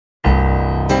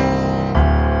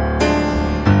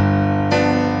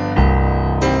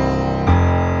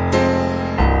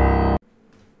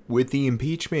With the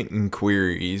impeachment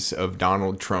inquiries of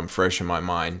Donald Trump fresh in my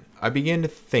mind, I began to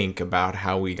think about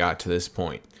how we got to this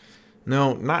point.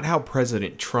 No, not how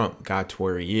President Trump got to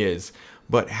where he is,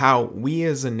 but how we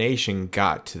as a nation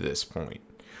got to this point.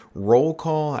 Roll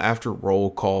call after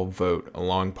roll call vote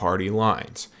along party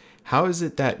lines. How is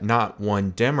it that not one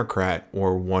Democrat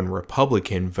or one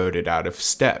Republican voted out of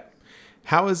step?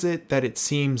 How is it that it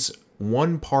seems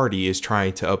one party is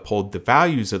trying to uphold the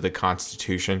values of the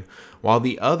Constitution while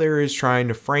the other is trying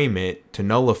to frame it to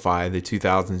nullify the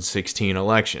 2016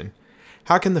 election?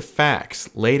 How can the facts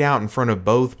laid out in front of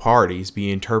both parties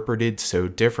be interpreted so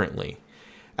differently?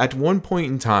 At one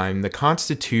point in time, the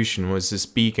Constitution was this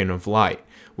beacon of light,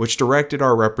 which directed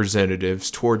our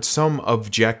representatives towards some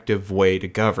objective way to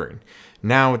govern.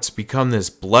 Now it's become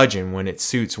this bludgeon when it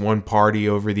suits one party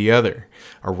over the other,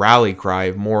 a rally cry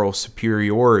of moral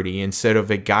superiority instead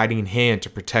of a guiding hand to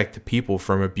protect the people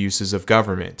from abuses of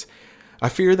government. I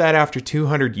fear that after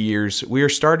 200 years, we are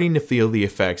starting to feel the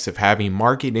effects of having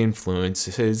market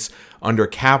influences under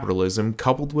capitalism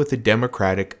coupled with a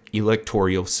democratic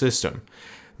electoral system.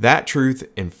 That truth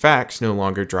and facts no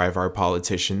longer drive our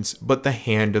politicians, but the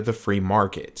hand of the free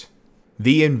market.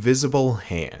 The invisible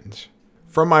hand.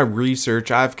 From my research,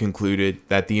 I've concluded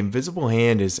that the invisible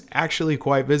hand is actually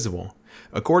quite visible.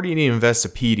 According to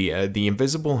Investopedia, the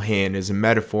invisible hand is a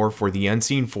metaphor for the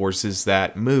unseen forces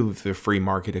that move the free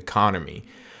market economy.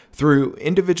 Through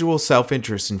individual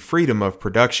self-interest and freedom of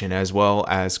production as well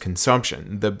as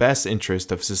consumption, the best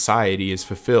interest of society is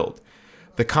fulfilled.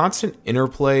 The constant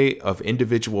interplay of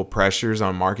individual pressures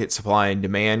on market supply and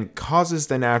demand causes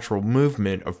the natural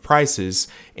movement of prices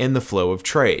and the flow of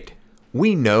trade.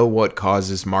 We know what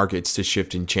causes markets to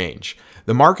shift and change.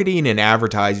 The marketing and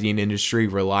advertising industry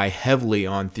rely heavily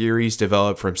on theories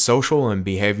developed from social and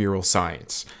behavioral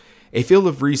science, a field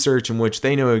of research in which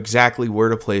they know exactly where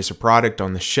to place a product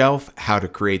on the shelf, how to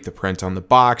create the print on the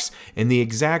box, and the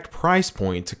exact price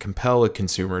point to compel a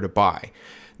consumer to buy.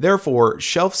 Therefore,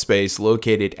 shelf space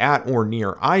located at or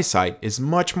near eyesight is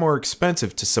much more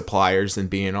expensive to suppliers than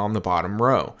being on the bottom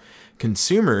row.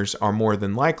 Consumers are more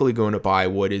than likely going to buy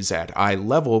what is at eye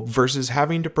level versus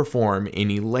having to perform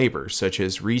any labor, such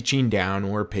as reaching down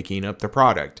or picking up the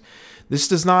product. This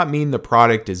does not mean the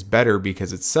product is better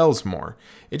because it sells more.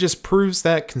 It just proves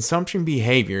that consumption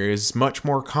behavior is much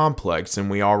more complex than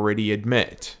we already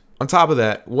admit. On top of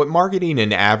that, what marketing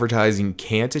and advertising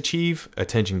can't achieve,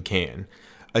 attention can.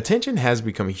 Attention has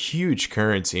become a huge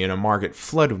currency in a market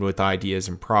flooded with ideas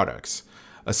and products.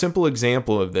 A simple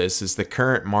example of this is the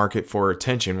current market for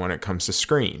attention when it comes to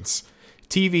screens.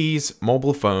 TVs,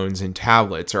 mobile phones, and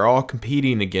tablets are all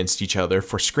competing against each other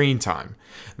for screen time.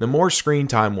 The more screen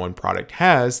time one product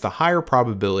has, the higher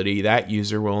probability that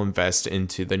user will invest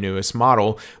into the newest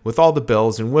model with all the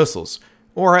bells and whistles,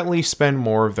 or at least spend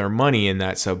more of their money in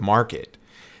that sub-market.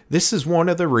 This is one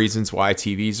of the reasons why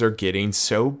TVs are getting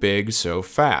so big so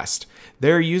fast.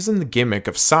 They're using the gimmick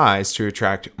of size to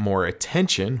attract more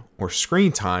attention or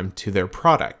screen time to their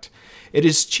product. It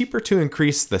is cheaper to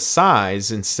increase the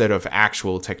size instead of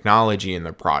actual technology in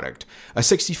the product. A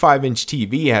 65-inch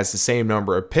TV has the same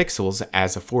number of pixels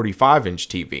as a 45-inch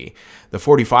TV. The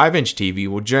 45-inch TV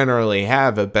will generally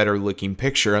have a better looking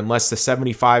picture unless the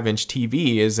 75-inch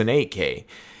TV is an 8K.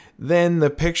 Then the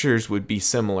pictures would be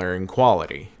similar in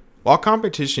quality. While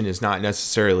competition is not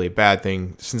necessarily a bad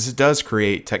thing, since it does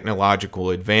create technological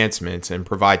advancements and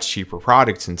provides cheaper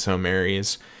products in some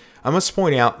areas, I must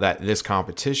point out that this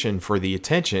competition for the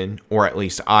attention, or at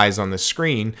least eyes on the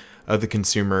screen, of the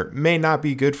consumer may not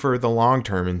be good for the long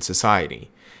term in society.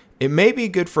 It may be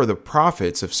good for the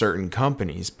profits of certain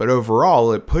companies, but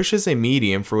overall it pushes a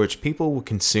medium for which people will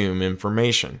consume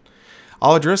information.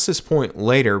 I'll address this point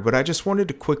later, but I just wanted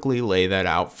to quickly lay that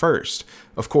out first.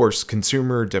 Of course,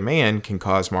 consumer demand can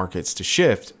cause markets to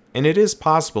shift, and it is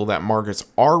possible that markets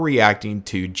are reacting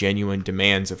to genuine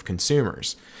demands of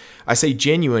consumers. I say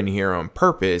genuine here on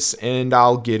purpose, and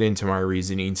I'll get into my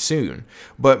reasoning soon,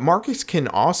 but markets can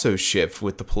also shift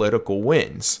with the political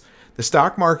winds. The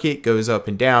stock market goes up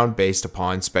and down based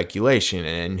upon speculation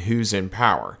and who's in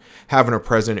power. Having a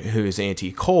president who is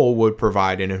anti-coal would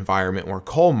provide an environment where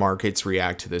coal markets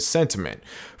react to this sentiment.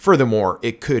 Furthermore,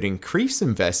 it could increase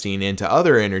investing into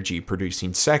other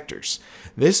energy-producing sectors.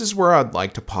 This is where I'd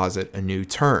like to posit a new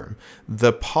term,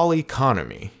 the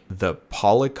Policonomy. The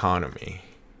Policonomy.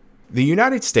 The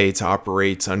United States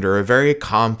operates under a very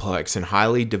complex and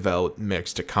highly developed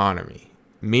mixed economy.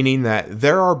 meaning that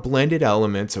there are blended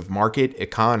elements of market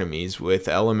economies with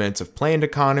elements of planned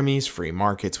economies, free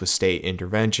markets with state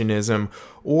interventionism,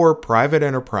 or private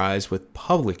enterprise with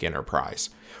public enterprise.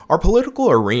 Our political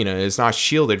arena is not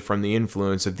shielded from the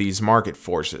influence of these market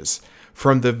forces.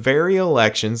 From the very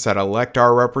elections that elect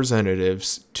our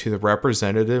representatives to the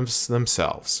representatives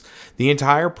themselves, the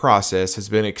entire process has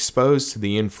been exposed to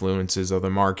the influences of the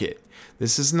market.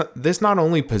 This not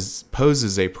only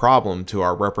poses a problem to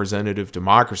our representative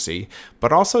democracy,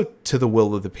 but also to the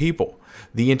will of the people.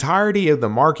 The entirety of the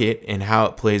market and how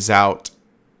it plays out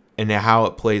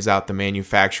the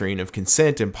manufacturing of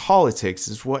consent in politics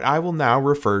is what I will now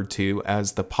refer to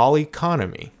as the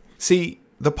Policonomy. See,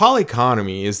 the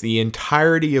Policonomy is the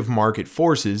entirety of market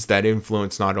forces that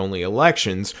influence not only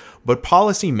elections, but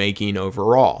policy making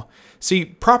overall. See,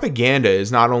 propaganda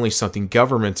is not only something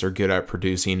governments are good at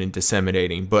producing and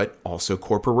disseminating, but also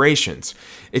corporations.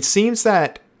 It seems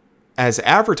that as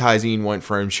advertising went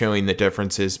from showing the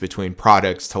differences between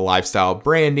products to lifestyle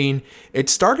branding, it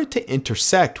started to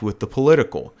intersect with the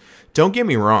political. Don't get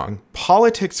me wrong,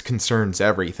 politics concerns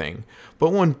everything,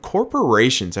 but when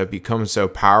corporations have become so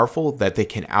powerful that they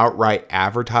can outright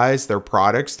advertise their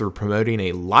products through promoting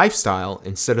a lifestyle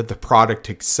instead of the product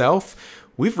itself,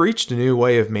 we've reached a new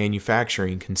way of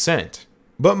manufacturing consent.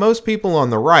 But most people on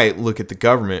the right look at the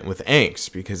government with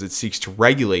angst because it seeks to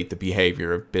regulate the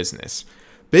behavior of business.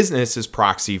 Business is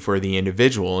proxy for the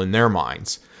individual in their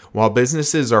minds. While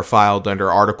businesses are filed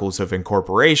under articles of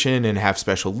incorporation and have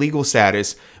special legal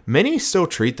status, many still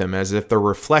treat them as if they're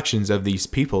reflections of these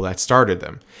people that started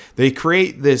them. They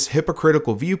create this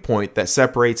hypocritical viewpoint that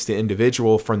separates the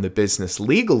individual from the business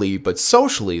legally, but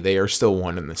socially they are still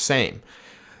one and the same.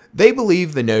 They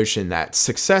believe the notion that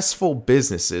successful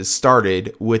businesses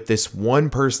started with this one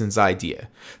person's idea.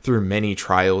 Through many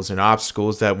trials and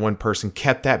obstacles, that one person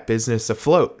kept that business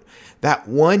afloat. That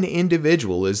one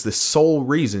individual is the sole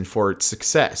reason for its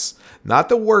success, not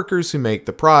the workers who make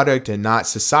the product and not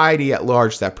society at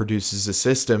large that produces a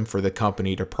system for the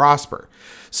company to prosper.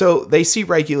 So they see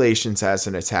regulations as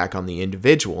an attack on the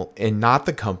individual and not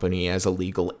the company as a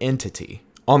legal entity.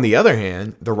 On the other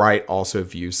hand, the right also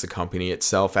views the company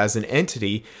itself as an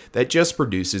entity that just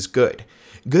produces good.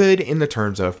 Good in the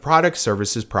terms of products,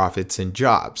 services, profits, and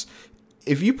jobs.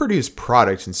 If you produce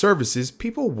products and services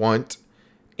people want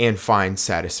and find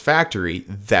satisfactory,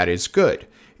 that is good.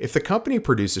 If the company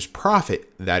produces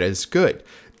profit, that is good,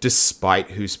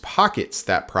 despite whose pockets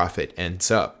that profit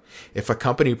ends up. If a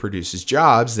company produces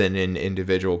jobs, then an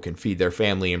individual can feed their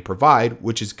family and provide,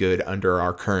 which is good under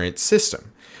our current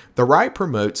system. The right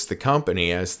promotes the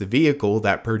company as the vehicle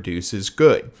that produces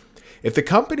good. If the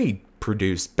company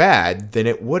produced bad, then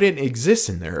it wouldn't exist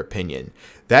in their opinion.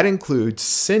 That includes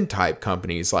sin-type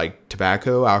companies like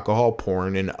tobacco, alcohol,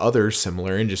 porn, and other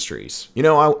similar industries. You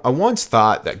know, I once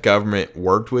thought that government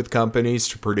worked with companies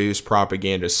to produce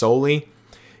propaganda solely.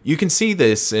 You can see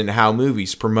this in how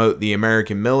movies promote the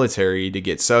American military to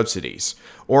get subsidies,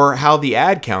 or how the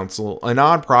Ad Council, a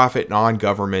nonprofit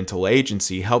non-governmental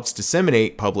agency, helps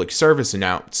disseminate public service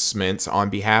announcements on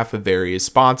behalf of various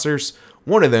sponsors,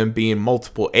 one of them being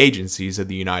multiple agencies of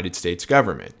the United States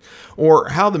government, or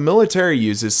how the military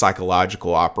uses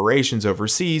psychological operations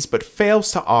overseas but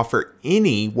fails to offer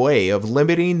any way of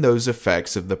limiting those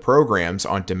effects of the programs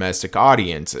on domestic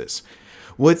audiences.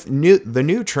 With the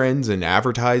new trends in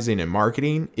advertising and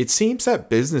marketing, it seems that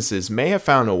businesses may have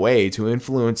found a way to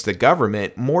influence the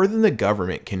government more than the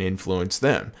government can influence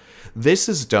them. This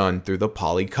is done through the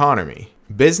Policonomy,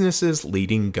 businesses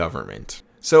leading government.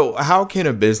 So how can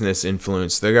a business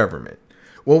influence the government?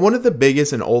 Well, one of the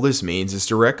biggest and oldest means is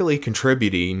directly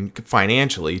contributing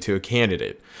financially to a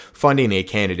candidate. Funding a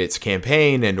candidate's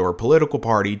campaign and or political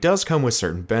party does come with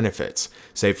certain benefits.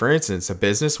 Say, for instance, a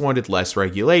business wanted less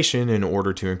regulation in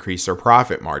order to increase their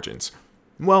profit margins.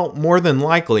 Well, more than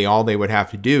likely, all they would have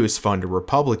to do is fund a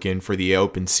Republican for the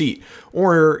open seat,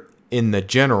 or in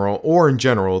general,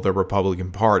 the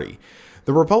Republican Party.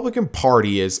 The Republican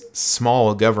Party is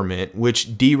small government,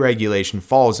 which deregulation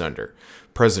falls under.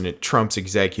 President Trump's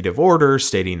executive order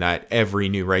stating that every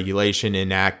new regulation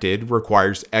enacted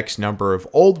requires X number of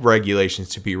old regulations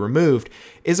to be removed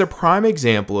is a prime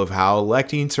example of how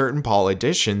electing certain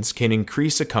politicians can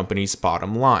increase a company's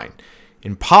bottom line.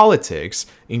 In politics,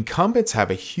 incumbents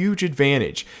have a huge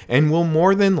advantage and will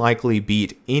more than likely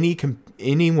beat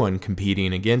anyone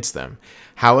competing against them.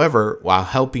 However, while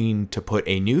helping to put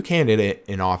a new candidate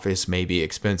in office may be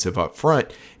expensive up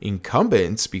front,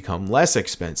 incumbents become less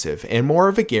expensive and more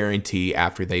of a guarantee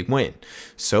after they win.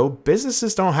 So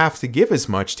businesses don't have to give as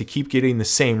much to keep getting the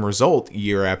same result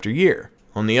year after year.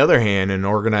 On the other hand, an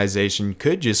organization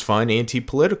could just fund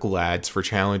anti-political ads for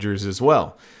challengers as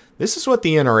well. This is what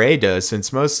the NRA does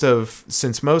since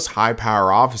most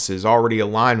high-power offices already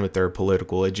align with their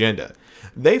political agenda.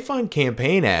 They fund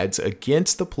campaign ads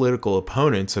against the political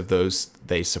opponents of those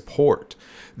they support.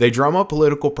 They drum up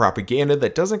political propaganda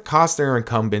that doesn't cost their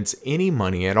incumbents any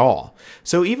money at all.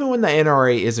 So even when the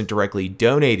NRA isn't directly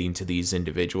donating to these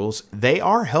individuals, they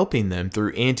are helping them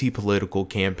through anti-political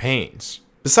campaigns.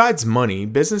 Besides money,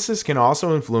 businesses can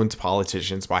also influence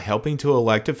politicians by helping to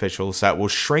elect officials that will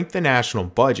shrink the national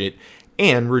budget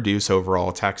and reduce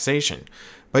overall taxation.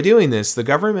 By doing this, the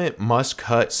government must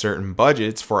cut certain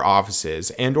budgets for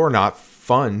offices and/or not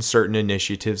fund certain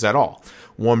initiatives at all.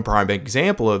 One prime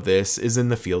example of this is in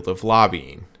the field of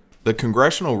lobbying. The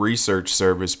Congressional Research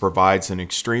Service provides an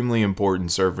extremely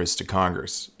important service to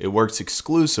Congress. It works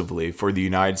exclusively for the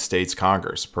United States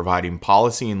Congress, providing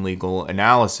policy and legal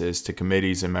analysis to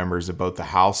committees and members of both the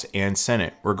House and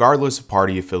Senate, regardless of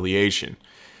party affiliation.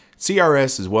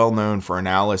 CRS is well known for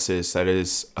analysis that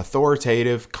is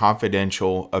authoritative,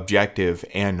 confidential, objective,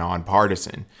 and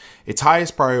nonpartisan. Its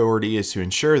highest priority is to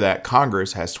ensure that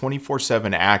Congress has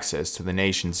 24/7 access to the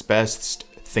nation's best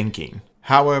thinking.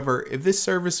 However, if this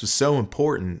service was so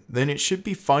important, then it should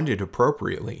be funded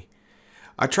appropriately.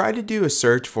 I tried to do a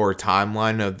search for a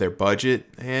timeline of their budget,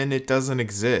 and it doesn't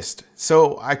exist.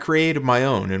 So I created my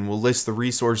own and will list the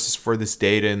resources for this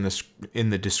data in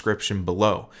the description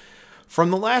below. From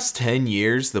the last 10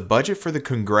 years, the budget for the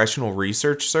Congressional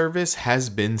Research Service has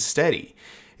been steady.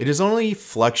 It has only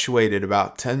fluctuated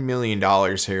about $10 million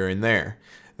here and there.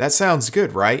 That sounds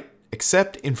good, right?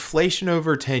 Except inflation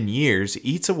over 10 years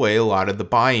eats away a lot of the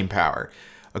buying power.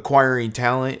 Acquiring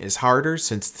talent is harder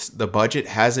since the budget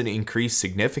hasn't increased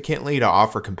significantly to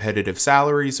offer competitive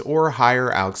salaries or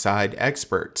hire outside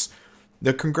experts.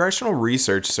 The Congressional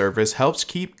Research Service helps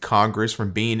keep Congress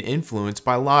from being influenced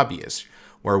by lobbyists.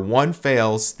 Where one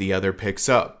fails, the other picks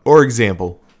up. For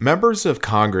example, members of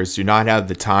Congress do not have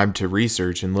the time to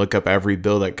research and look up every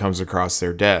bill that comes across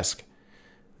their desk.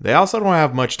 They also don't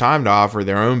have much time to offer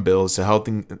their own bills to help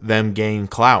them gain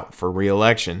clout for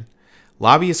re-election.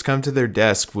 Lobbyists come to their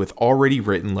desk with already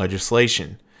written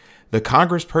legislation. The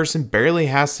congressperson barely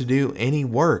has to do any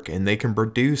work, and they can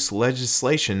produce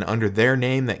legislation under their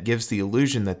name that gives the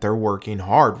illusion that they're working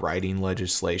hard writing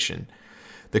legislation.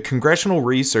 The Congressional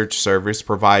Research Service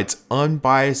provides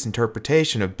unbiased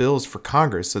interpretation of bills for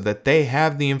Congress so that they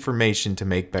have the information to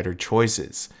make better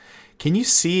choices. Can you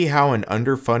see how an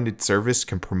underfunded service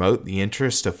can promote the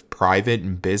interest of private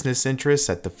and business interests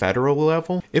at the federal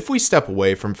level? If we step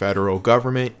away from federal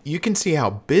government, you can see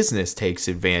how business takes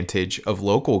advantage of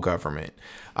local government.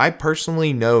 I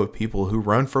personally know of people who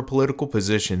run for political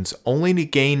positions only to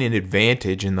gain an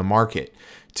advantage in the market.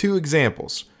 Two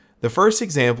examples. The first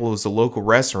example is a local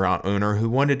restaurant owner who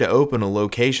wanted to open a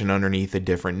location underneath a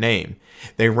different name.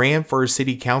 They ran for a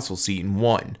city council seat and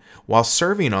won. While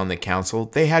serving on the council,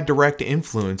 they had direct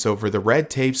influence over the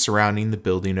red tape surrounding the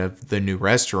building of the new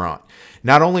restaurant.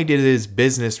 Not only did his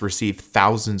business receive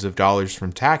thousands of dollars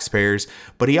from taxpayers,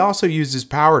 but he also used his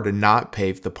power to not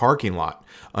pave the parking lot.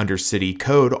 Under city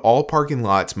code, all parking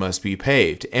lots must be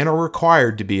paved and are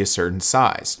required to be a certain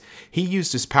size. He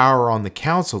used his power on the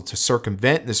council to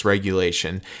circumvent this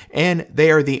regulation, and they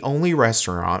are the only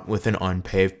restaurant with an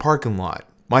unpaved parking lot.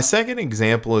 My second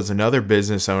example is another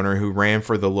business owner who ran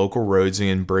for the local Roads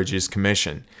and Bridges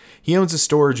Commission. He owns a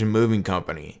storage and moving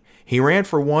company. He ran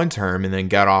for one term and then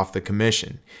got off the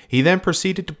commission. He then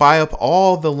proceeded to buy up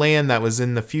all the land that was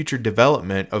in the future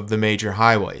development of the major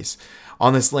highways.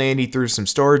 On this land, he threw some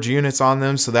storage units on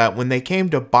them so that when they came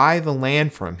to buy the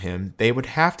land from him, they would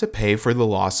have to pay for the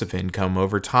loss of income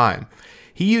over time.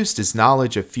 He used his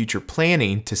knowledge of future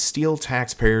planning to steal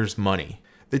taxpayers' money.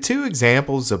 The two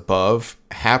examples above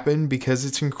happen because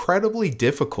it's incredibly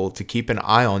difficult to keep an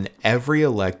eye on every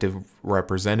elected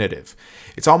representative.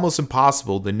 It's almost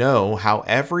impossible to know how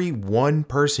every one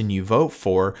person you vote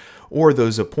for or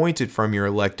those appointed from your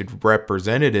elected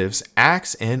representatives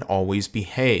acts and always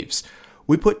behaves.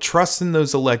 We put trust in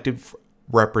those elected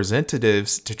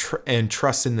representatives and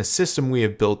trust in the system we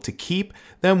have built to keep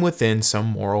them within some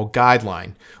moral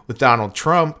guideline. With Donald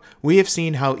Trump, we have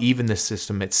seen how even the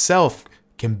system itself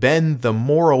can bend the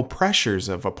moral pressures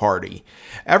of a party.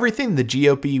 Everything the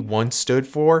GOP once stood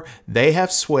for, they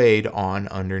have swayed on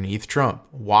underneath Trump.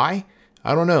 Why?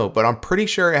 I don't know, but I'm pretty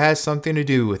sure it has something to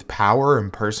do with power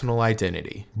and personal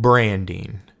identity.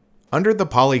 Branding. Under the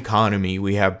Policonomy,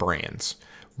 we have brands.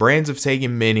 Brands have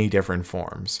taken many different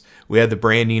forms. We have the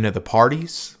branding of the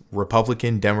parties,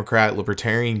 Republican, Democrat,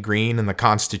 Libertarian, Green, and the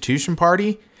Constitution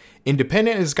Party.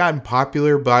 Independent has gotten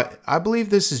popular, but I believe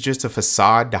this is just a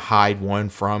facade to hide one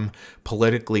from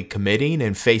politically committing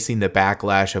and facing the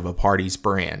backlash of a party's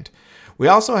brand. We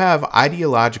also have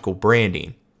ideological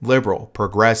branding: liberal,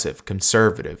 progressive,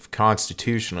 conservative,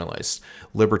 constitutionalist,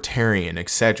 libertarian,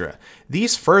 etc.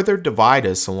 These further divide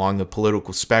us along the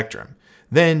political spectrum.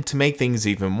 Then, to make things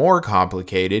even more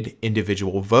complicated,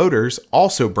 individual voters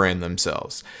also brand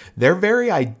themselves. Their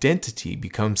very identity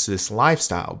becomes this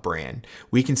lifestyle brand.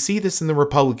 We can see this in the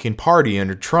Republican Party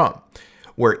under Trump,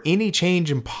 where any change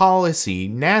in policy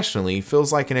nationally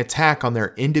feels like an attack on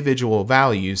their individual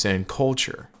values and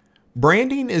culture.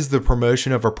 Branding is the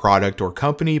promotion of a product or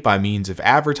company by means of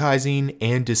advertising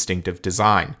and distinctive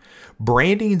design.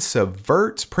 Branding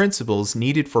subverts principles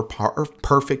needed for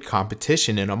perfect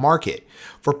competition in a market.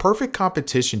 For perfect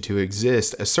competition to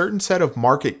exist, a certain set of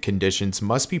market conditions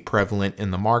must be prevalent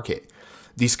in the market.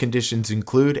 These conditions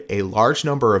include a large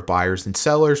number of buyers and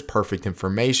sellers, perfect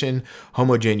information,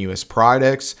 homogeneous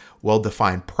products,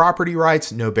 well-defined property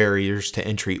rights, no barriers to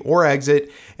entry or exit.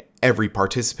 Every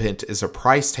participant is a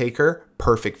price taker,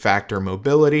 perfect factor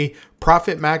mobility,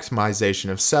 profit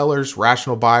maximization of sellers,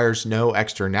 rational buyers, no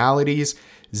externalities,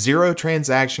 zero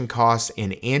transaction costs,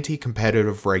 and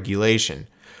anti-competitive regulation.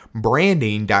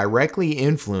 Branding directly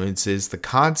influences the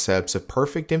concepts of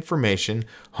perfect information,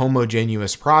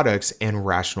 homogeneous products, and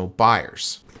rational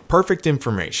buyers. Perfect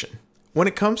information. When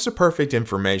it comes to perfect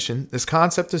information, this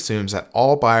concept assumes that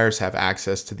all buyers have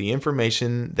access to the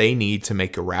information they need to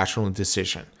make a rational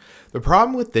decision. The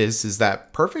problem with this is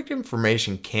that perfect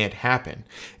information can't happen.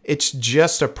 It's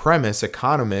just a premise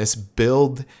economists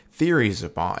build theories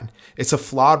upon. It's a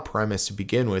flawed premise to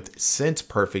begin with, since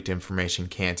perfect information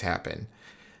can't happen.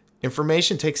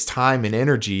 Information takes time and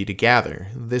energy to gather.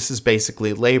 This is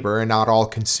basically labor, and not all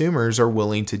consumers are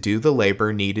willing to do the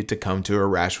labor needed to come to a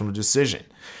rational decision.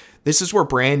 This is where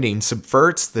branding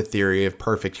subverts the theory of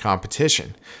perfect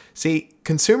competition. See,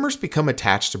 consumers become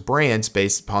attached to brands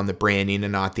based upon the branding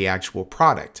and not the actual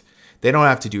product. They don't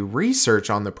have to do research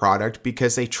on the product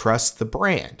because they trust the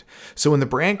brand. So when the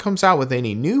brand comes out with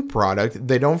any new product,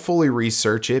 they don't fully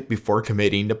research it before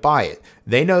committing to buy it.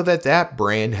 They know that that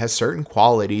brand has certain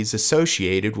qualities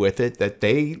associated with it that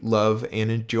they love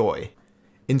and enjoy.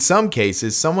 In some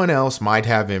cases, someone else might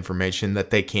have information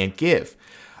that they can't give.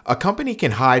 A company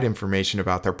can hide information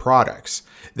about their products.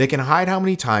 They can hide how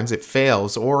many times it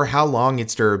fails or how long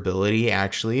its durability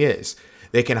actually is.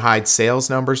 They can hide sales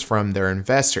numbers from their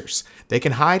investors. They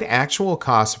can hide actual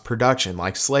costs of production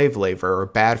like slave labor or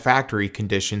bad factory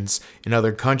conditions in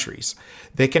other countries.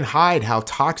 They can hide how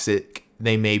toxic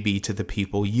they may be to the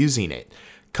people using it.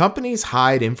 Companies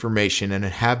hide information and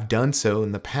have done so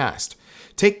in the past.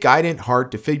 Take Guidant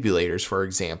heart defibrillators, for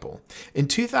example. In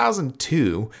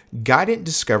 2002, Guidant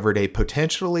discovered a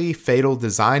potentially fatal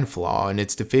design flaw in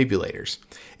its defibrillators.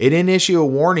 It didn't issue a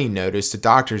warning notice to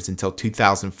doctors until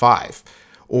 2005.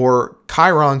 Or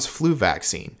Chiron's flu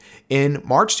vaccine. In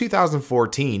March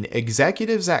 2014,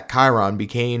 executives at Chiron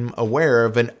became aware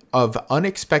of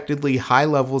unexpectedly high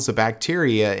levels of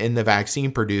bacteria in the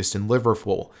vaccine produced in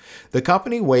Liverpool. The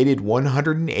company waited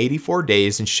 184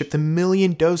 days and shipped 1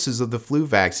 million doses of the flu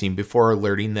vaccine before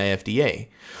alerting the FDA.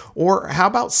 Or how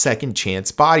about Second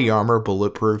Chance body armor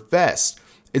bulletproof vests?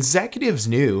 Executives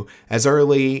knew as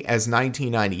early as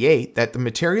 1998 that the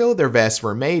material their vests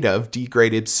were made of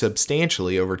degraded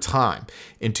substantially over time.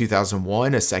 In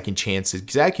 2001, a Second Chance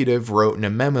executive wrote in a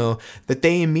memo that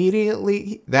they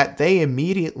immediately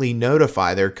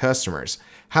notify their customers.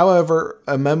 However,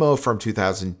 a memo from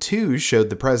 2002 showed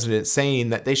the president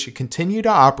saying that they should continue to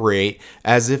operate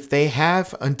as if they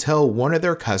have until one of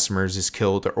their customers is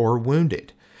killed or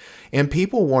wounded. And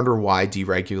people wonder why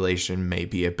deregulation may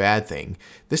be a bad thing.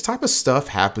 This type of stuff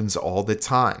happens all the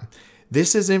time.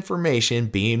 This is information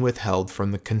being withheld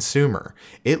from the consumer.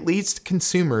 It leads to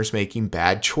consumers making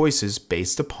bad choices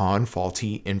based upon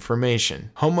faulty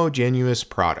information. Homogeneous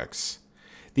products.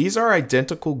 These are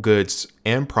identical goods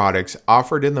and products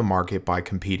offered in the market by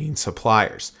competing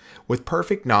suppliers. With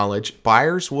perfect knowledge,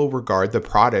 buyers will regard the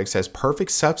products as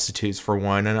perfect substitutes for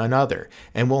one another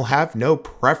and will have no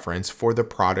preference for the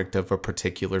product of a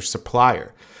particular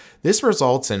supplier. This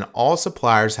results in all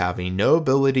suppliers having no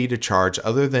ability to charge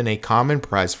other than a common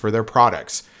price for their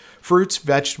products. Fruits,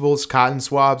 vegetables, cotton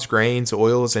swabs, grains,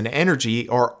 oils, and energy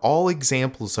are all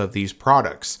examples of these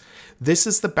products. This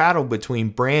is the battle between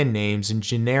brand names and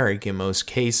generic in most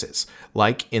cases,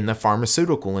 like in the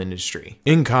pharmaceutical industry.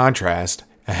 In contrast,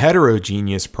 a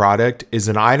heterogeneous product is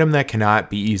an item that cannot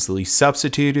be easily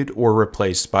substituted or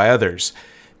replaced by others.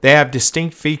 They have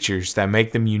distinct features that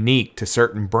make them unique to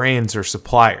certain brands or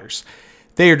suppliers.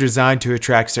 They are designed to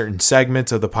attract certain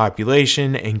segments of the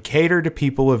population and cater to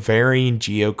people of varying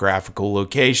geographical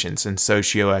locations and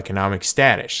socioeconomic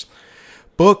status.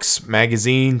 Books,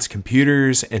 magazines,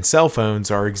 computers, and cell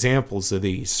phones are examples of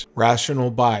these.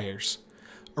 Rational buyers.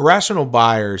 A rational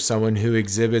buyer is someone who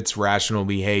exhibits rational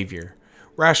behavior.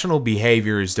 Rational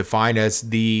behavior is defined as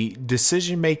the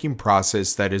decision-making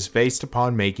process that is based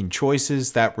upon making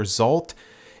choices that result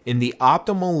in the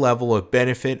optimal level of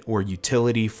benefit or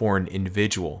utility for an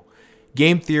individual.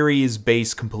 Game theory is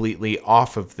based completely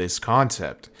off of this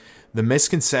concept. The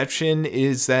misconception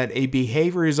is that a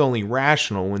behavior is only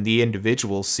rational when the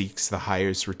individual seeks the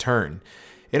highest return.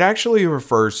 It actually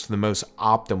refers to the most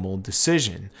optimal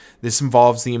decision. This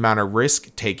involves the amount of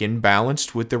risk taken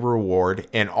balanced with the reward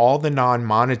and all the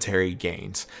non-monetary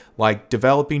gains, like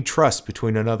developing trust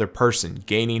between another person,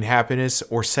 gaining happiness,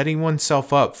 or setting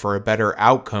oneself up for a better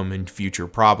outcome in future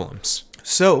problems.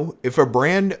 So, if a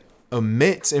brand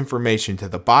omits information to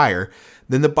the buyer,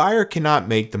 then the buyer cannot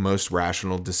make the most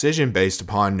rational decision based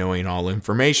upon knowing all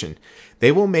information. They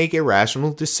will make a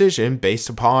rational decision based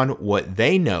upon what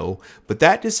they know, but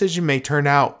that decision may turn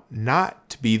out not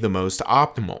to be the most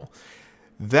optimal.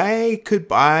 They could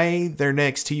buy their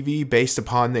next TV based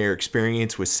upon their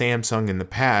experience with Samsung in the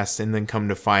past and then come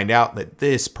to find out that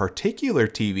this particular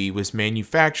TV was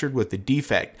manufactured with a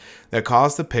defect that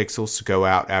caused the pixels to go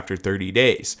out after 30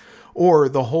 days. Or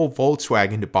the whole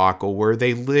Volkswagen debacle where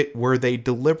they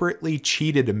deliberately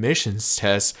cheated emissions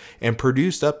tests and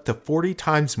produced up to 40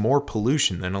 times more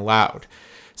pollution than allowed.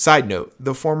 Side note,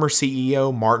 the former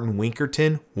CEO Martin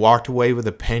Winkerton walked away with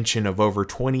a pension of over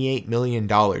 $28 million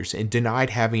and denied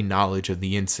having knowledge of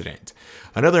the incident.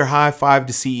 Another high five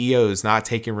to CEOs not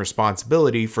taking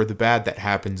responsibility for the bad that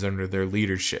happens under their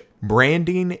leadership.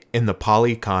 Branding and the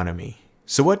Policonomy.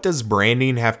 So what does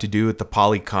branding have to do with the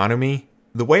Policonomy?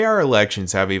 The way our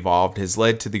elections have evolved has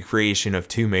led to the creation of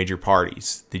two major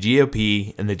parties, the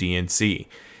GOP and the DNC.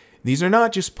 These are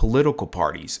not just political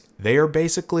parties, they are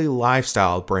basically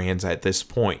lifestyle brands at this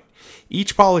point.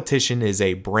 Each politician is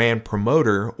a brand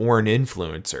promoter or an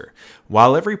influencer.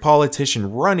 While every politician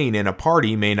running in a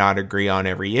party may not agree on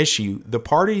every issue, the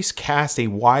parties cast a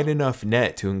wide enough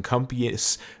net to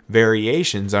encompass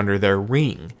variations under their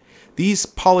ring. These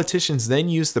politicians then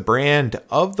use the brand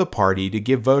of the party to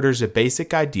give voters a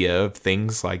basic idea of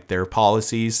things like their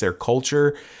policies, their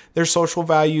culture, their social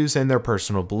values, and their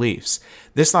personal beliefs.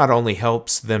 This not only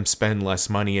helps them spend less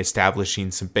money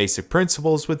establishing some basic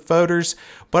principles with voters,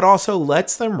 but also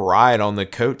lets them ride on the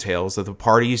coattails of the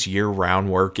party's year-round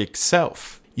work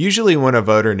itself. Usually when a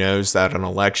voter knows that an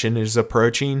election is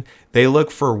approaching, they look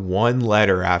for one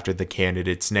letter after the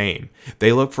candidate's name.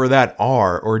 They look for that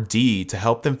R or D to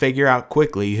help them figure out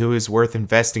quickly who is worth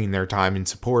investing their time and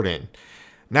support in.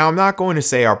 Now, I'm not going to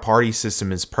say our party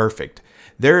system is perfect.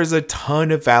 There is a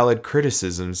ton of valid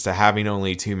criticisms to having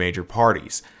only two major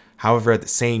parties. However, at the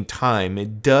same time,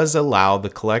 it does allow the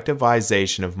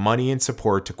collectivization of money and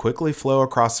support to quickly flow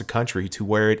across the country to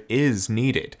where it is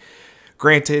needed.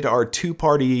 Granted, our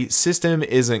two-party system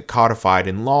isn't codified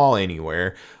in law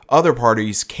anywhere. Other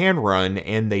parties can run,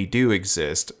 and they do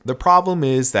exist. The problem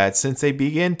is that since they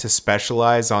begin to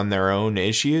specialize on their own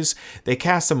issues, they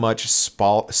cast a much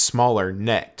smaller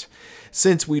net.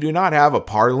 Since we do not have a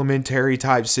parliamentary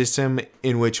type system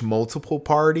in which multiple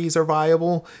parties are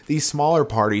viable, these smaller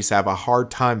parties have a hard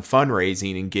time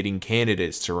fundraising and getting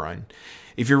candidates to run.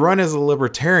 If you run as a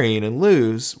libertarian and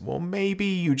lose, well, maybe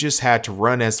you just had to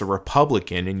run as a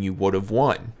Republican and you would have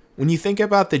won. When you think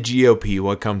about the GOP,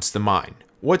 what comes to mind?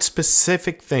 What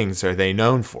specific things are they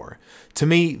known for? To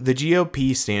me, the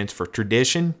GOP stands for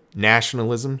tradition,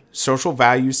 nationalism, social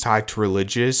values tied to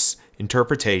religious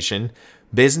interpretation,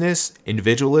 business,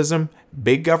 individualism,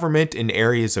 big government in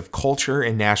areas of culture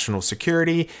and national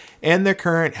security, and the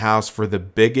current house for the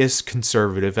biggest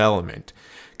conservative element.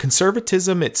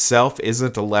 Conservatism itself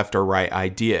isn't a left or right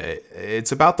idea.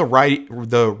 It's about the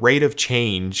rate of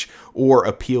change or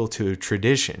appeal to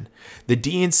tradition. The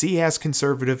DNC has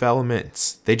conservative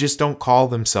elements. They just don't call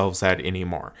themselves that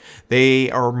anymore. They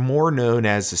are more known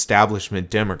as establishment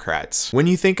Democrats. When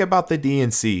you think about the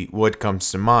DNC, what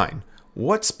comes to mind?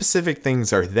 What specific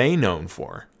things are they known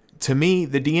for? To me,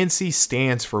 the DNC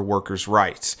stands for workers'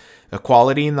 rights,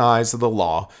 equality in the eyes of the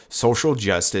law, social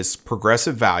justice,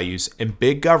 progressive values, and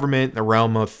big government in the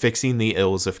realm of fixing the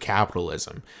ills of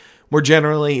capitalism. More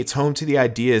generally, it's home to the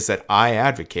ideas that I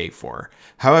advocate for.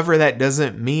 However, that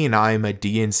doesn't mean I'm a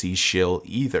DNC shill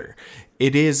either.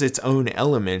 It is its own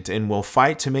element and will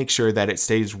fight to make sure that it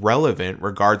stays relevant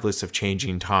regardless of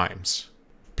changing times.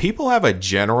 People have a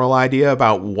general idea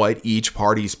about what each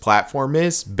party's platform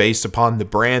is based upon the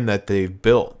brand that they've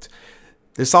built.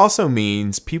 This also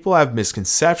means people have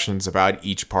misconceptions about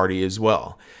each party as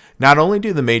well. Not only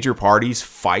do the major parties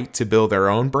fight to build their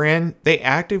own brand, they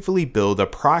actively build a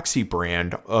proxy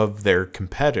brand of their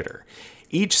competitor.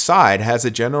 Each side has a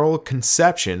general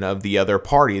conception of the other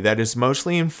party that is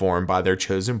mostly informed by their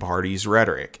chosen party's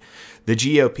rhetoric. The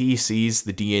GOP sees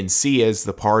the DNC as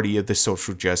the party of the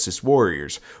social justice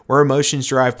warriors, where emotions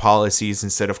drive policies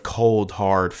instead of cold,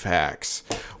 hard facts,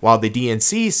 while the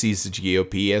DNC sees the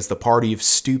GOP as the party of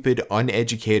stupid,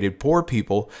 uneducated, poor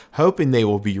people hoping they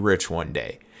will be rich one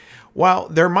day. While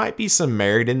there might be some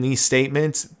merit in these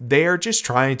statements, they are just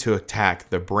trying to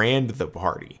attack the brand of the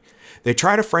party. They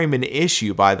try to frame an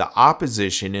issue by the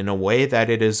opposition in a way that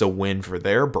it is a win for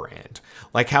their brand,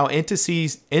 like how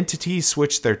entities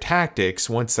switch their tactics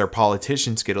once their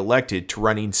politicians get elected to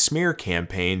running smear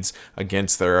campaigns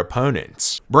against their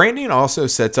opponents. Branding also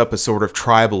sets up a sort of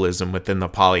tribalism within the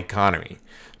Policonomy.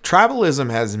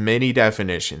 Tribalism has many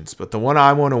definitions, but the one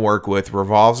I want to work with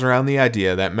revolves around the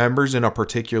idea that members in a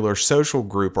particular social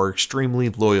group are extremely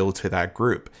loyal to that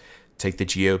group. Take the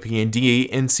GOP and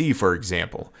DNC, for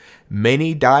example.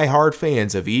 Many die-hard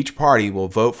fans of each party will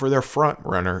vote for their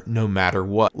frontrunner no matter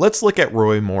what. Let's look at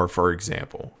Roy Moore, for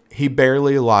example. He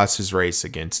barely lost his race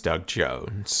against Doug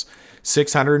Jones.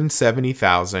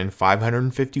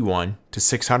 670,551 to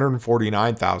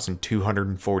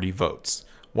 649,240 votes.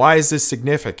 Why is this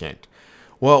significant?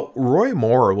 Well, Roy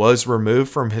Moore was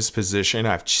removed from his position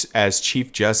as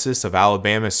Chief Justice of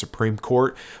Alabama's Supreme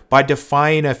Court by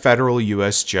defying a federal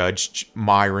U.S. Judge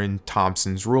Myron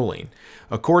Thompson's ruling.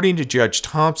 According to Judge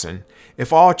Thompson,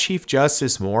 if all Chief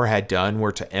Justice Moore had done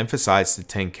were to emphasize the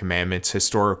Ten Commandments'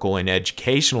 historical and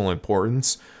educational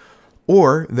importance,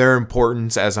 or their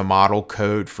importance as a model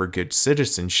code for good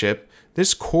citizenship,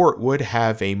 this court would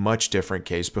have a much different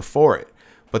case before it.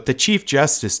 But the Chief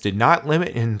Justice did not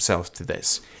limit himself to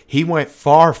this. He went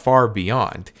far, far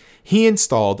beyond. He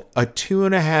installed a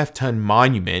 2.5-ton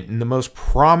monument in the most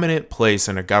prominent place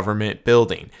in a government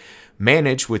building,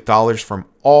 managed with dollars from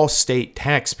all state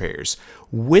taxpayers,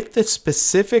 with the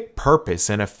specific purpose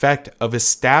and effect of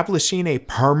establishing a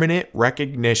permanent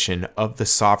recognition of the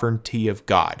sovereignty of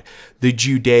God, the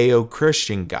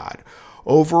Judeo-Christian God,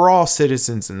 over all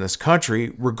citizens in this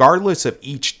country, regardless of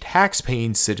each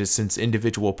tax-paying citizen's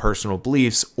individual personal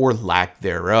beliefs or lack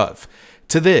thereof.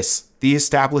 To this, the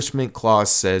Establishment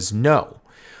Clause says no.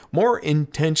 Moore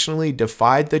intentionally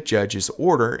defied the judge's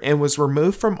order and was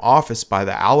removed from office by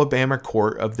the Alabama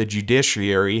Court of the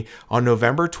Judiciary on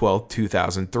November 12,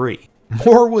 2003.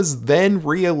 Moore was then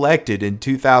re-elected in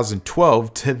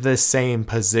 2012 to the same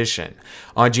position.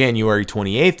 On January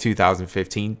 28,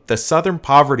 2015, the Southern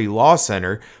Poverty Law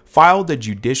Center filed a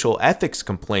judicial ethics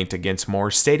complaint against Moore,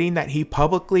 stating that he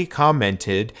publicly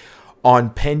commented on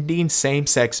pending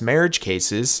same-sex marriage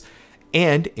cases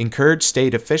and encouraged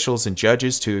state officials and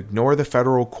judges to ignore the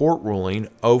federal court ruling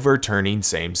overturning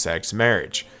same-sex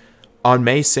marriage. On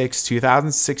May 6,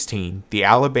 2016, the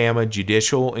Alabama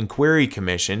Judicial Inquiry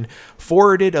Commission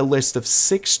forwarded a list of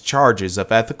 6 charges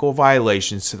of ethical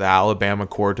violations to the Alabama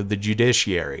Court of the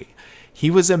Judiciary. He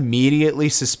was immediately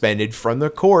suspended from the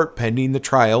court pending the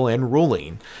trial and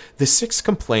ruling. The 6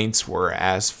 complaints were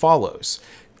as follows: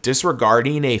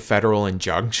 disregarding a federal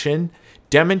injunction,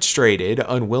 demonstrated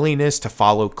unwillingness to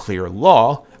follow clear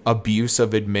law, abuse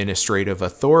of administrative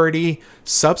authority,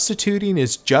 substituting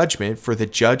his judgment for the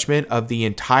judgment of the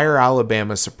entire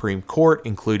Alabama Supreme Court,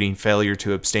 including failure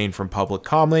to abstain from public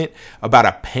comment about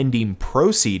a pending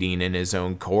proceeding in his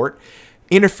own court,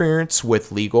 interference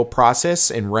with legal process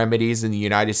and remedies in the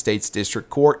United States District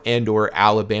Court and/or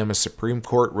Alabama Supreme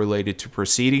Court related to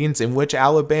proceedings in which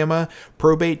Alabama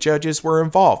probate judges were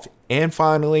involved, and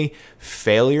finally,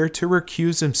 failure to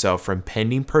recuse himself from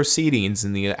pending proceedings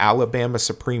in the Alabama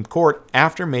Supreme Court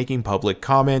after making public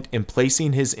comment and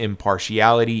placing his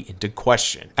impartiality into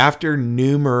question. After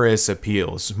numerous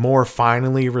appeals, Moore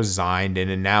finally resigned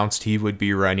and announced he would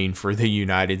be running for the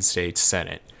United States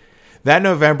Senate. That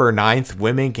November 9th,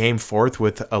 women came forth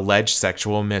with alleged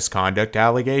sexual misconduct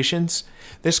allegations.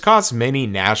 This caused many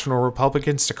national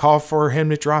Republicans to call for him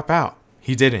to drop out.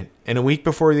 He didn't, and a week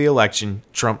before the election,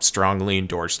 Trump strongly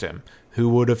endorsed him. Who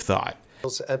would have thought?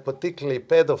 And particularly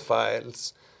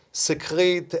pedophiles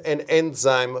secrete an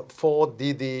enzyme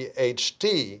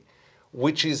 4-DDHT,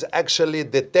 which is actually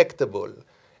detectable.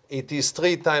 It is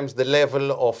 3 times the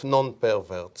level of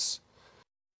non-perverts.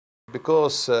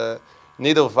 Because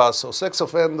neither of us are sex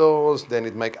offenders, then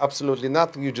it makes absolutely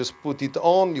nothing. You just put it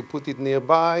on, you put it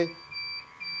nearby.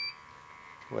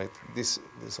 Wait, this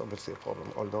is obviously a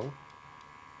problem. Hold on.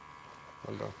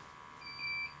 Hold on.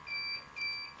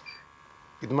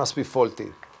 It must be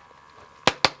faulty.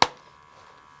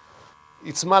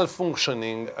 It's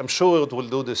malfunctioning. I'm sure it will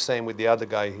do the same with the other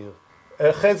guy here.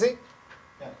 Chezi?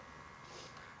 Yeah.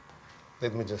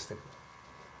 Let me just take it.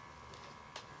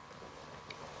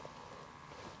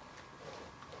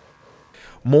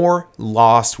 Moore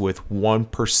lost with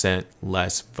 1%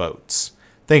 less votes.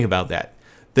 Think about that.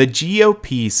 The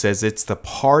GOP says it's the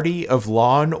party of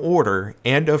law and order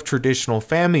and of traditional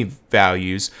family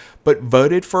values, but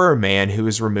voted for a man who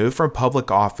was removed from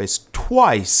public office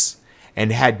twice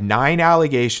and had 9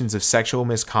 allegations of sexual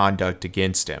misconduct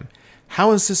against him.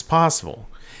 How is this possible?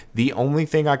 The only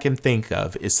thing I can think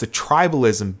of is the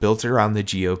tribalism built around the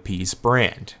GOP's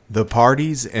brand. The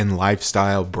parties and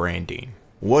lifestyle branding.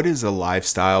 What is a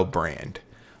lifestyle brand?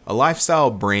 A lifestyle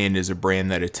brand is a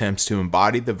brand that attempts to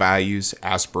embody the values,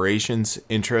 aspirations,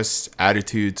 interests,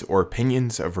 attitudes, or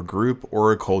opinions of a group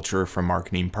or a culture for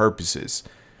marketing purposes.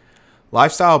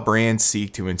 Lifestyle brands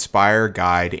seek to inspire,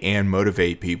 guide, and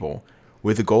motivate people,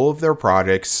 with the goal of their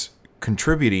products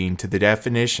contributing to the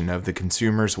definition of the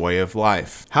consumer's way of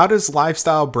life. How does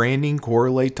lifestyle branding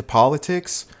correlate to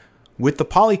politics? With the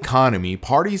Policonomy,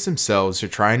 parties themselves are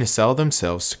trying to sell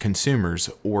themselves to consumers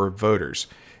or voters.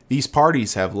 These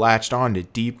parties have latched on to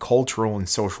deep cultural and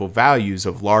social values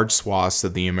of large swaths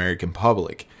of the American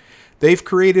public. They've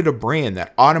created a brand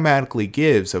that automatically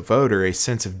gives a voter a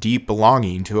sense of deep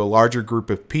belonging to a larger group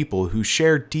of people who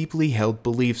share deeply held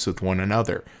beliefs with one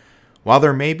another. While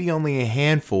there may be only a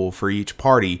handful for each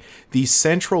party, these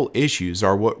central issues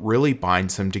are what really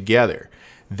binds them together.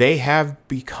 They have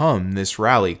become this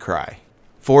rally cry.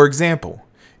 For example,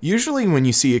 usually when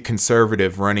you see a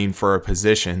conservative running for a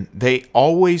position, they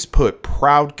always put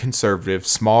proud conservative,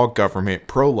 small government,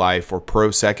 pro-life, or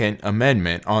pro-Second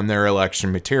Amendment on their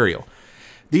election material.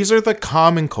 These are the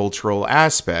common cultural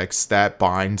aspects that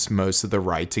binds most of the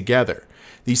right together.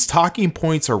 These talking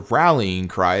points are rallying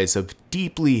cries of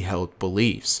deeply held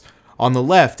beliefs. On the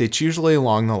left, it's usually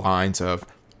along the lines of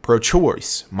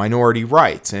pro-choice, minority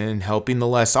rights, and helping the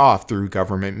less off through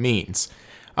government means.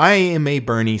 I am a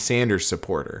Bernie Sanders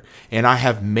supporter, and I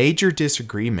have major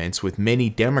disagreements with many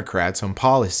Democrats on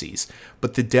policies,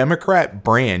 but the Democrat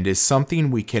brand is something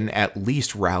we can at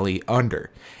least rally under.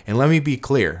 And let me be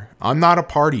clear, I'm not a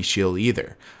party shill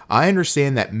either. I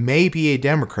understand that maybe a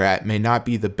Democrat may not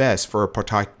be the best for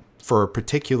a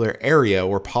particular area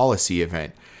or policy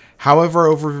event.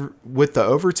 However, with the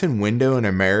Overton window in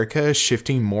America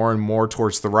shifting more and more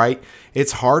towards the right,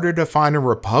 it's harder to find a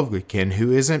Republican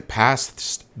who isn't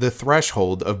past the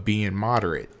threshold of being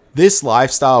moderate. This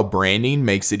lifestyle branding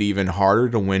makes it even harder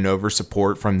to win over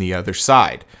support from the other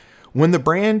side. When the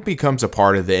brand becomes a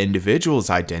part of the individual's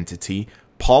identity,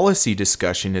 policy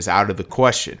discussion is out of the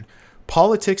question.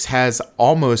 Politics has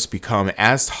almost become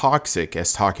as toxic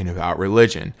as talking about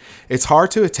religion. It's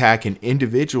hard to attack an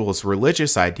individual's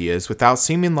religious ideas without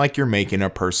seeming like you're making a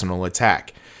personal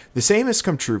attack. The same has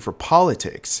come true for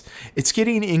politics. It's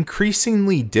getting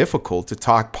increasingly difficult to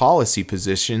talk policy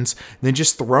positions than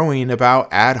just throwing about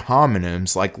ad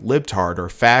hominems like libtard or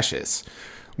fascist.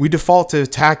 We default to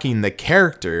attacking the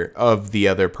character of the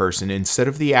other person instead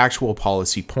of the actual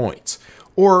policy points.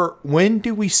 Or when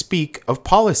do we speak of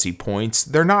policy points,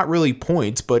 they're not really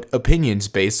points but opinions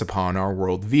based upon our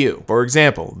worldview. For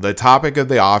example, the topic of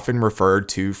the often referred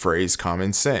to phrase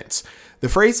common sense. The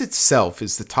phrase itself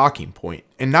is the talking point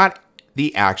and not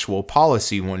the actual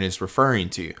policy one is referring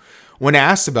to. When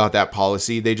asked about that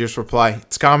policy, they just reply,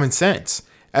 "It's common sense,"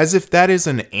 as if that is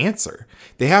an answer.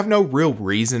 They have no real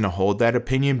reason to hold that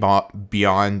opinion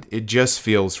beyond it just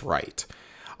feels right.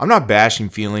 I'm not bashing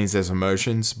feelings as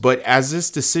emotions, but as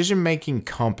this decision-making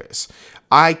compass,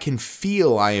 I can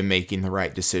feel I am making the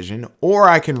right decision, or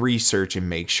I can research and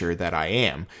make sure that I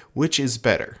am, which is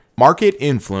better. Market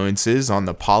influences on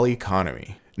the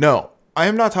Policonomy. No, I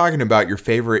am not talking about your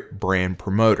favorite brand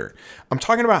promoter. I'm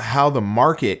talking about how the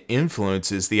market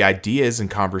influences the ideas and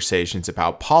conversations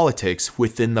about politics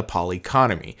within the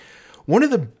Policonomy. One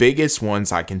of the biggest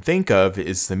ones I can think of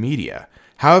is the media.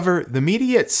 However, the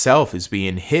media itself is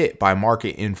being hit by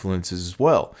market influences as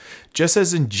well. Just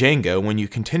as in Jenga, when you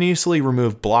continuously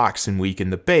remove blocks and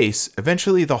weaken the base,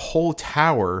 eventually the whole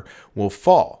tower will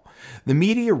fall. The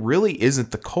media really isn't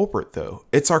the culprit though,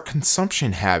 it's our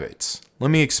consumption habits.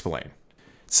 Let me explain.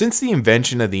 Since the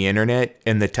invention of the internet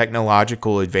and the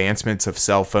technological advancements of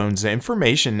cell phones, the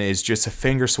information is just a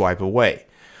finger swipe away.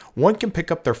 One can pick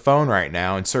up their phone right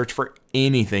now and search for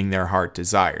anything their heart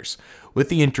desires. With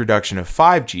the introduction of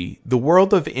 5G, the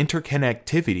world of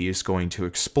interconnectivity is going to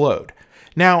explode.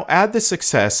 Now, add the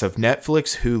success of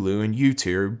Netflix, Hulu, and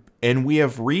YouTube, and we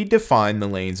have redefined the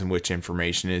lanes in which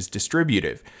information is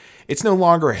distributive. It's no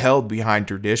longer held behind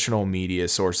traditional media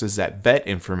sources that vet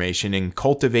information and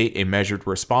cultivate a measured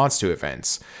response to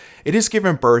events. It has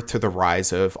given birth to the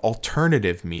rise of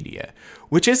alternative media,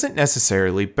 which isn't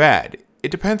necessarily bad.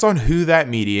 It depends on who that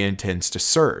media intends to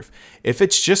serve. If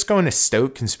it's just going to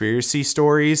stoke conspiracy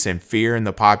stories and fear in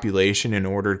the population in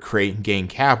order to create and gain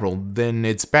capital, then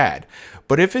it's bad.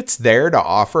 But if it's there to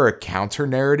offer a counter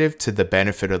narrative to the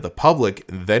benefit of the public,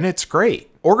 then it's great.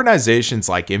 Organizations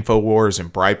like InfoWars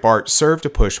and Breitbart serve to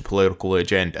push a political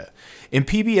agenda. In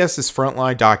PBS's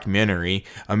Frontline documentary,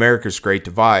 America's Great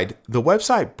Divide, the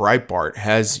website Breitbart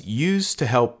has used to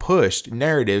help push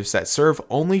narratives that serve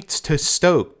only to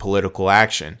stoke political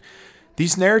action.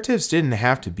 These narratives didn't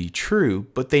have to be true,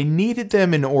 but they needed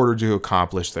them in order to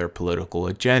accomplish their political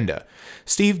agenda.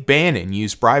 Steve Bannon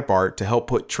used Breitbart to help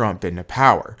put Trump into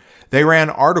power. They ran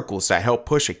articles that helped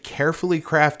push a carefully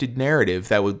crafted narrative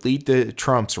that would lead to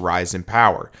Trump's rise in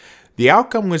power. The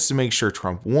outcome was to make sure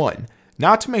Trump won,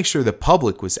 not to make sure the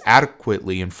public was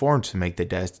adequately informed to make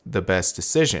the best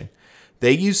decision.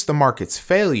 They used the market's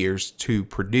failures to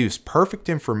produce perfect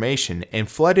information and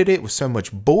flooded it with so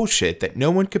much bullshit that no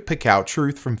one could pick out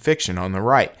truth from fiction on the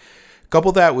right.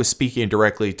 Couple that with speaking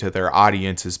directly to their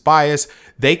audience's bias,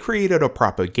 they created a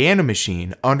propaganda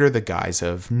machine under the guise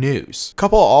of news.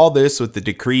 Couple all this with the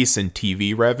decrease in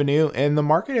TV revenue, and the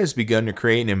market has begun to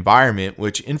create an environment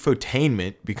which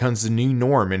infotainment becomes the new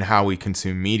norm in how we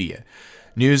consume media.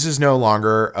 News is no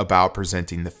longer about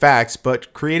presenting the facts,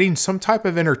 but creating some type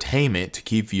of entertainment to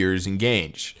keep viewers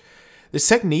engaged. This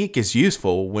technique is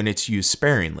useful when it's used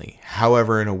sparingly.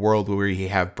 However, in a world where we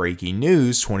have breaking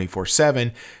news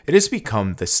 24/7, it has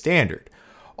become the standard.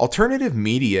 Alternative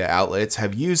media outlets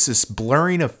have used this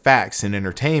blurring of facts in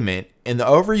entertainment and the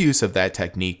overuse of that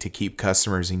technique to keep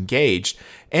customers engaged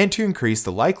and to increase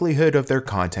the likelihood of their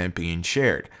content being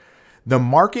shared. The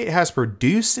market has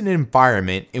produced an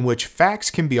environment in which facts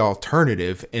can be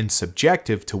alternative and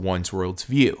subjective to one's world's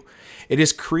view. It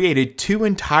has created two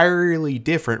entirely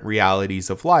different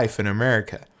realities of life in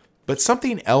America. But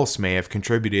something else may have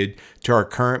contributed to our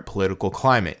current political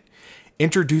climate,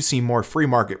 introducing more free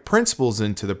market principles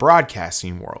into the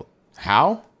broadcasting world.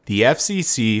 How? The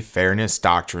FCC Fairness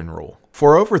Doctrine Rule.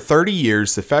 For over 30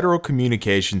 years, the Federal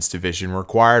Communications Division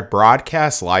required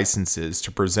broadcast licenses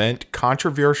to present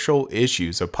controversial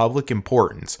issues of public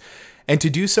importance and to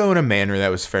do so in a manner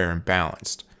that was fair and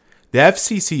balanced. The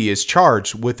FCC is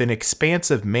charged with an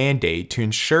expansive mandate to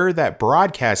ensure that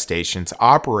broadcast stations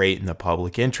operate in the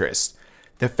public interest.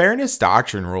 The Fairness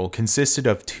Doctrine Rule consisted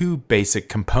of two basic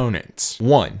components.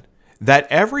 One, that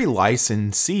every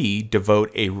licensee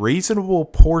devote a reasonable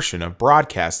portion of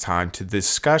broadcast time to the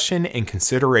discussion and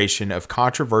consideration of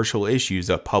controversial issues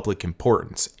of public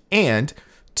importance. And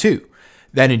two,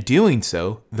 that in doing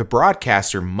so, the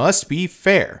broadcaster must be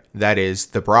fair. That is,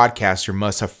 the broadcaster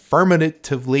must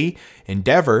affirmatively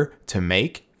endeavor to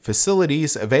make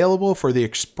facilities available for the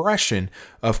expression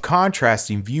of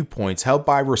contrasting viewpoints held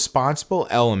by responsible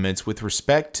elements with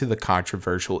respect to the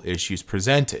controversial issues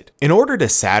presented. In order to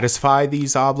satisfy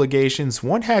these obligations,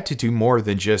 one had to do more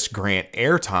than just grant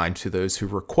airtime to those who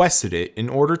requested it in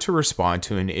order to respond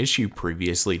to an issue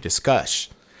previously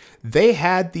discussed. They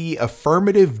had the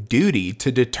affirmative duty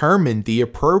to determine the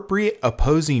appropriate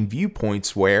opposing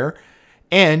viewpoints where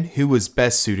and who was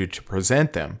best suited to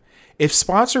present them. If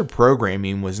sponsored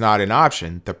programming was not an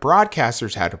option, the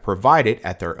broadcasters had to provide it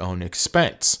at their own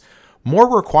expense.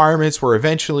 More requirements were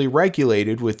eventually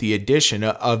regulated with the addition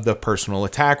of the personal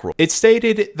attack rule. It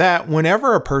stated that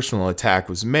whenever a personal attack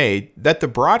was made, that the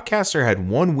broadcaster had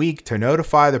 1 week to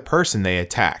notify the person they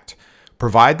attacked,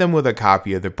 provide them with a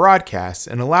copy of the broadcast,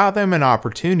 and allow them an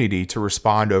opportunity to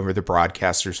respond over the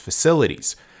broadcaster's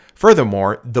facilities.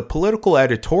 Furthermore, the political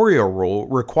editorial rule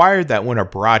required that when a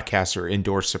broadcaster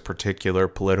endorsed a particular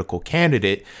political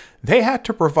candidate, they had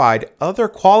to provide other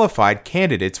qualified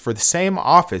candidates for the same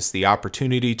office the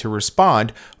opportunity to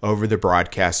respond over the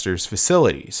broadcaster's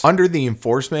facilities. Under the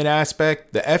enforcement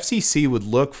aspect, the FCC would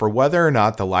look for whether or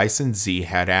not the licensee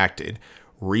had acted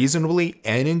reasonably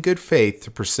and in good faith to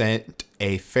present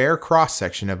a fair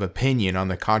cross-section of opinion on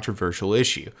the controversial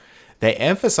issue. They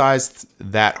emphasized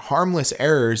that harmless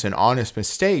errors and honest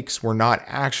mistakes were not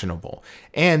actionable,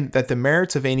 and that the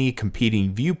merits of any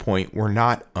competing viewpoint were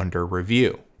not under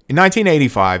review. In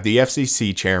 1985, the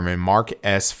FCC chairman Mark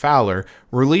S. Fowler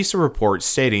released a report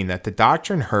stating that the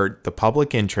doctrine hurt the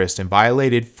public interest and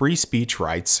violated free speech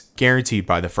rights guaranteed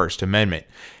by the First Amendment.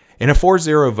 In a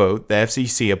 4-0 vote, the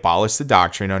FCC abolished the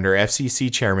doctrine under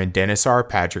FCC chairman Dennis R.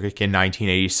 Patrick in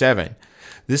 1987.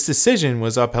 This decision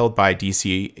was upheld by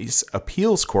DC's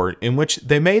appeals court, in which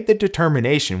they made the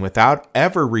determination without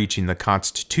ever reaching the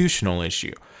constitutional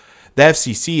issue. The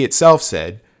FCC itself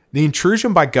said, "The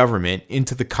intrusion by government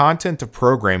into the content of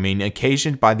programming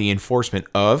occasioned by the enforcement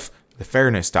of the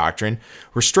Fairness Doctrine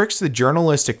restricts the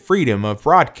journalistic freedom of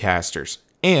broadcasters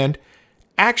and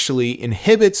actually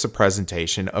inhibits the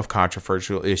presentation of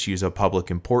controversial issues of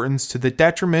public importance to the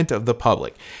detriment of the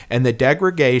public and the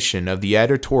degradation of the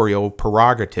editorial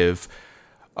prerogative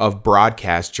of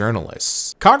broadcast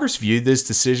journalists." Congress viewed this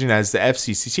decision as the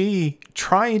FCC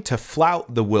trying to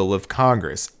flout the will of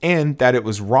Congress, and that it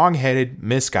was wrong-headed,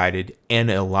 misguided,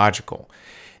 and illogical.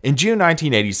 In June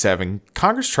 1987,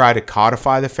 Congress tried to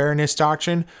codify the Fairness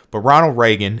Doctrine, but Ronald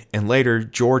Reagan and later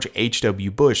George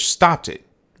H.W. Bush stopped it.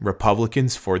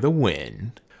 Republicans for the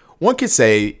win. One could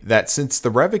say that since the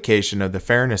revocation of the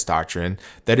Fairness Doctrine,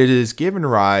 that it has given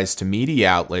rise to media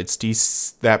outlets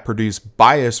that produce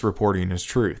biased reporting as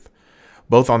truth,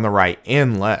 both on the right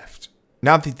and left.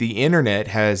 Now that the internet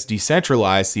has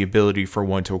decentralized the ability for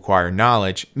one to acquire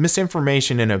knowledge,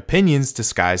 misinformation and opinions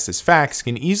disguised as facts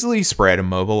can easily spread and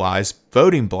mobilize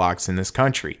voting blocs in this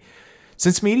country.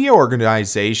 Since media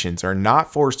organizations are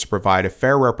not forced to provide a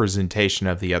fair representation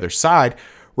of the other side,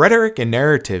 rhetoric and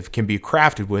narrative can be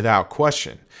crafted without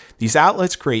question. These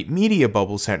outlets create media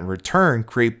bubbles that in return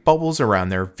create bubbles around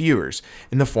their viewers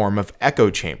in the form of echo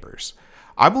chambers.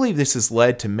 I believe this has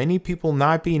led to many people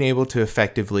not being able to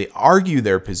effectively argue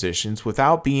their positions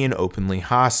without being openly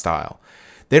hostile.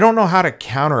 They don't know how to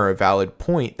counter a valid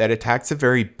point that attacks the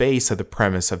very base of the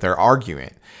premise of their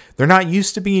argument. They're not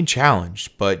used to being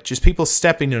challenged, but just people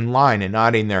stepping in line and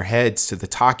nodding their heads to the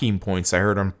talking points I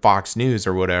heard on Fox News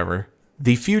or whatever.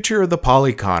 The future of the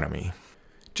Policonomy.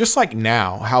 Just like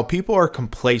now, how people are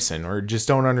complacent or just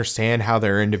don't understand how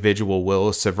their individual will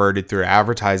is subverted through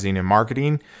advertising and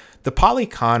marketing, the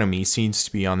Policonomy seems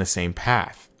to be on the same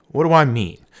path. What do I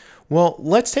mean? Well,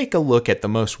 let's take a look at the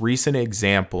most recent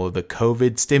example of the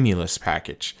COVID stimulus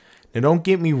package. Now, don't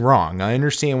get me wrong, I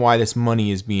understand why this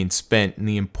money is being spent and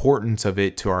the importance of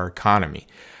it to our economy.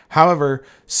 However,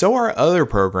 so are other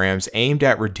programs aimed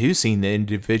at reducing the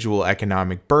individual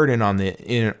economic burden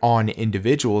on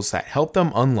individuals that help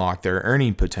them unlock their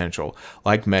earning potential,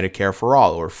 like Medicare for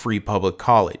All or free public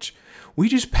college. We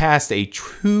just passed a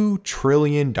 $2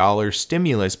 trillion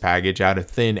stimulus package out of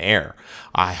thin air.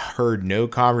 I heard no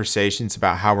conversations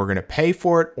about how we're going to pay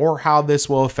for it or how this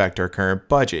will affect our current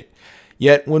budget.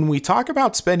 Yet when we talk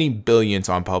about spending billions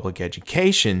on public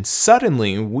education,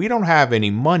 suddenly we don't have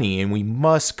any money and we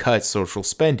must cut social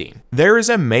spending. There is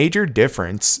a major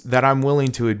difference that I'm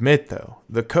willing to admit though.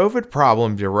 The COVID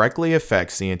problem directly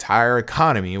affects the entire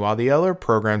economy while the other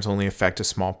programs only affect a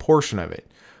small portion of it.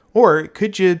 Or it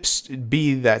could just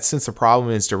be that since the problem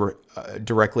is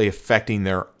directly affecting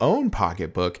their own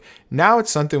pocketbook, now it's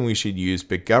something we should use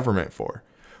big government for.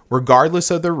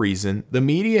 Regardless of the reason, the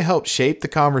media helped shape the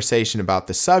conversation about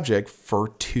the subject for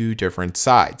two different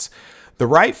sides. The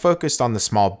right focused on the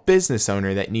small business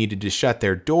owner that needed to shut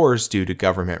their doors due to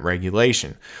government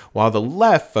regulation, while the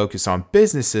left focused on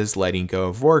businesses letting go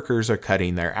of workers or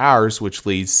cutting their hours, which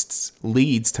leads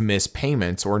to missed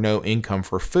payments or no income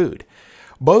for food.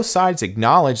 Both sides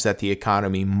acknowledge that the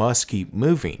economy must keep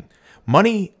moving.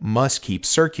 Money must keep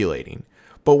circulating.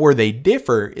 But where they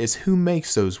differ is who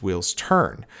makes those wheels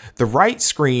turn. The right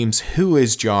screams, "Who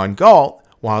is John Galt?"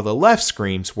 while the left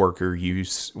screams, "Workers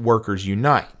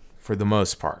unite," for the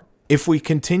most part. If we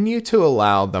continue to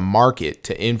allow the market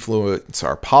to influence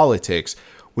our politics,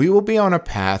 we will be on a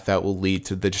path that will lead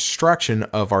to the destruction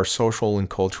of our social and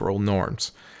cultural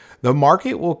norms. The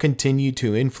market will continue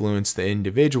to influence the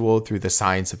individual through the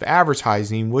science of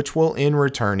advertising, which will in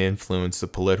return influence the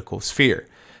political sphere.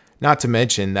 Not to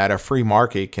mention that a free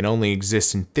market can only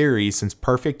exist in theory since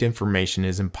perfect information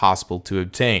is impossible to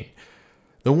obtain.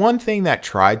 The one thing that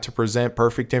tried to present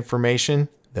perfect information,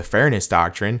 the Fairness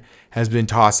Doctrine, has been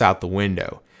tossed out the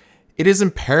window. It is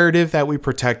imperative that we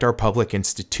protect our public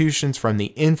institutions from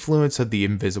the influence of the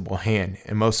invisible hand,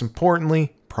 and most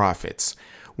importantly, profits.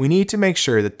 We need to make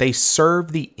sure that they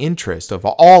serve the interest of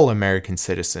all American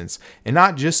citizens, and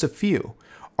not just a few.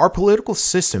 Our political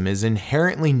system is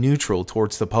inherently neutral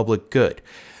towards the public good.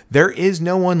 There is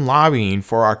no one lobbying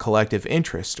for our collective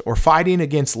interest or fighting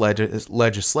against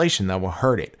legislation that will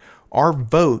hurt it. Our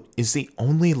vote is the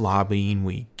only lobbying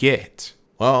we get.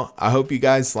 Well, I hope you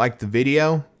guys liked the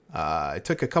video. It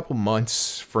took a couple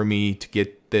months for me to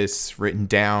get this written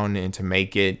down and to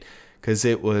make it, because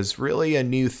it was really a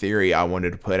new theory I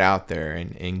wanted to put out there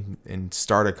and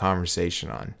start a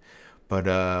conversation on. But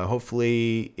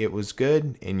hopefully it was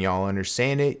good and y'all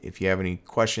understand it. If you have any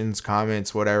questions,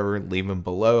 comments, whatever, leave them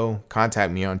below.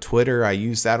 Contact me on Twitter. I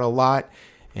use that a lot.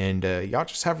 And y'all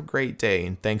just have a great day.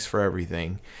 And thanks for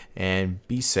everything. And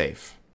be safe.